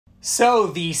So,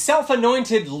 the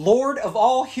self-anointed Lord of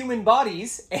all human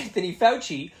bodies, Anthony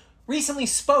Fauci, recently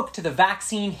spoke to the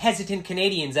vaccine-hesitant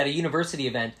Canadians at a university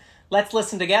event. Let's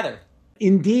listen together.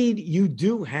 Indeed, you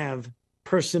do have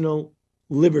personal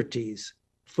liberties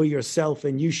for yourself,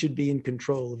 and you should be in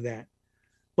control of that.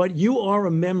 But you are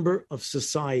a member of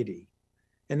society.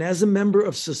 And as a member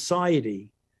of society,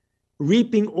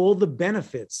 reaping all the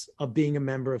benefits of being a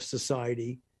member of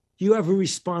society, you have a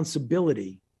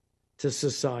responsibility to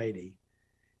society.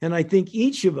 And I think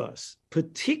each of us,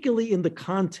 particularly in the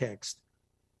context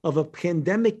of a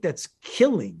pandemic that's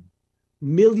killing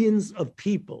millions of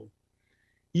people,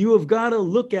 you have got to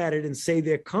look at it and say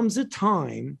there comes a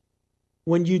time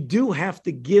when you do have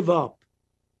to give up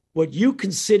what you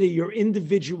consider your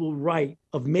individual right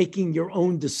of making your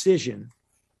own decision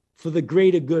for the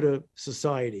greater good of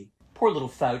society. Poor little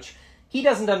Fauci. He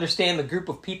doesn't understand the group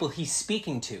of people he's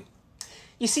speaking to.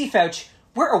 You see, Fauci,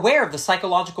 we're aware of the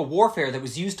psychological warfare that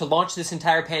was used to launch this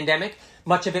entire pandemic,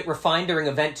 much of it refined during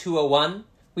Event 201.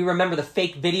 We remember the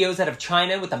fake videos out of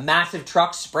China with the massive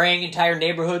trucks spraying entire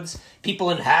neighborhoods,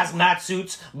 people in hazmat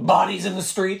suits, bodies in the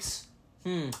streets.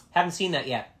 Haven't seen that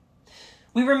yet.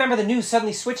 We remember the news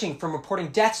suddenly switching from reporting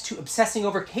deaths to obsessing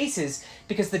over cases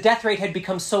because the death rate had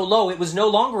become so low it was no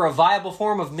longer a viable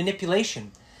form of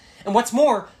manipulation. And what's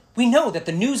more, we know that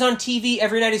the news on TV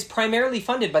every night is primarily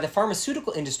funded by the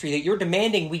pharmaceutical industry that you're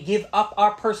demanding we give up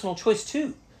our personal choice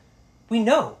to. We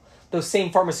know those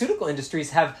same pharmaceutical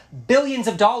industries have billions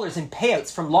of dollars in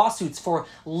payouts from lawsuits for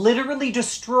literally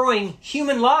destroying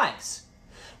human lives.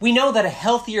 We know that a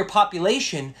healthier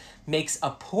population makes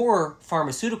a poorer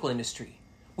pharmaceutical industry.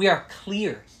 We are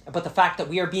clear about the fact that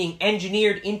we are being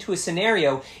engineered into a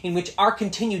scenario in which our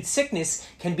continued sickness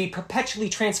can be perpetually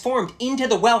transformed into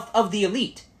the wealth of the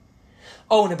elite.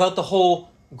 Oh, and about the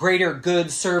whole greater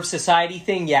good serve society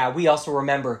thing, yeah, we also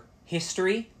remember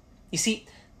history. You see,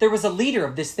 there was a leader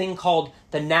of this thing called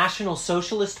the National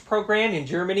Socialist Program in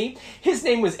Germany. His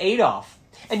name was Adolf.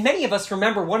 And many of us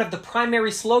remember one of the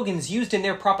primary slogans used in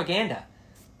their propaganda.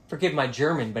 Forgive my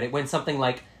German, but it went something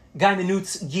like,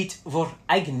 Gemeinnütz geht vor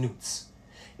Eigennutz.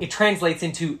 It translates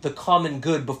into the common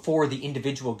good before the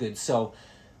individual good. So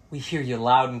we hear you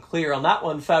loud and clear on that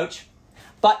one, Fauci.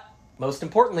 But most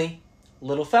importantly,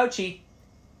 little Fauci,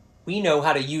 we know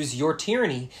how to use your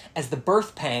tyranny as the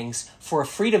birth pangs for a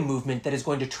freedom movement that is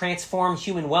going to transform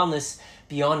human wellness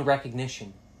beyond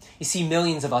recognition. You see,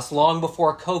 millions of us, long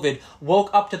before COVID, woke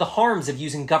up to the harms of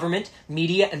using government,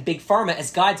 media, and big pharma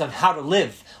as guides on how to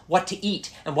live, what to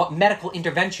eat, and what medical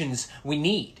interventions we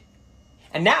need.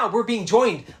 And now we're being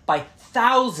joined by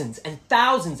thousands and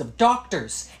thousands of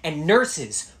doctors and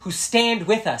nurses who stand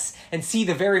with us and see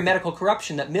the very medical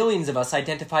corruption that millions of us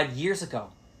identified years ago.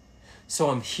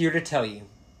 So I'm here to tell you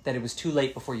that it was too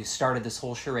late before you started this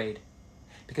whole charade.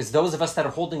 Because those of us that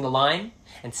are holding the line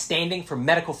and standing for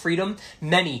medical freedom,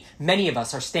 many of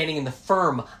us are standing in the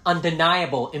firm,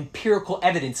 undeniable, empirical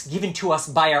evidence given to us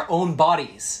by our own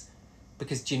bodies.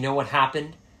 Because do you know what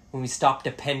happened when we stopped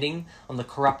depending on the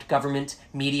corrupt government,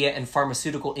 media, and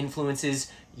pharmaceutical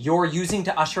influences you're using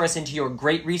to usher us into your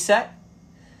great reset?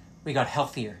 We got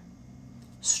healthier,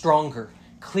 stronger,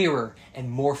 clearer, and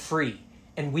more free.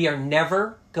 And we are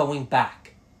never going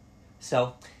back.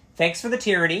 So, thanks for the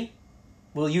tyranny.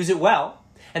 We'll use it well.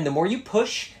 And the more you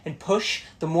push and push,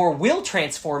 the more we'll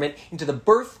transform it into the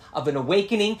birth of an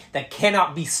awakening that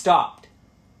cannot be stopped.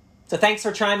 So thanks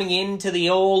for chiming in to the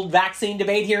old vaccine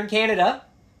debate here in Canada.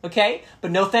 Okay?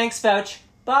 But no thanks, Fauci.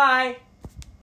 Bye!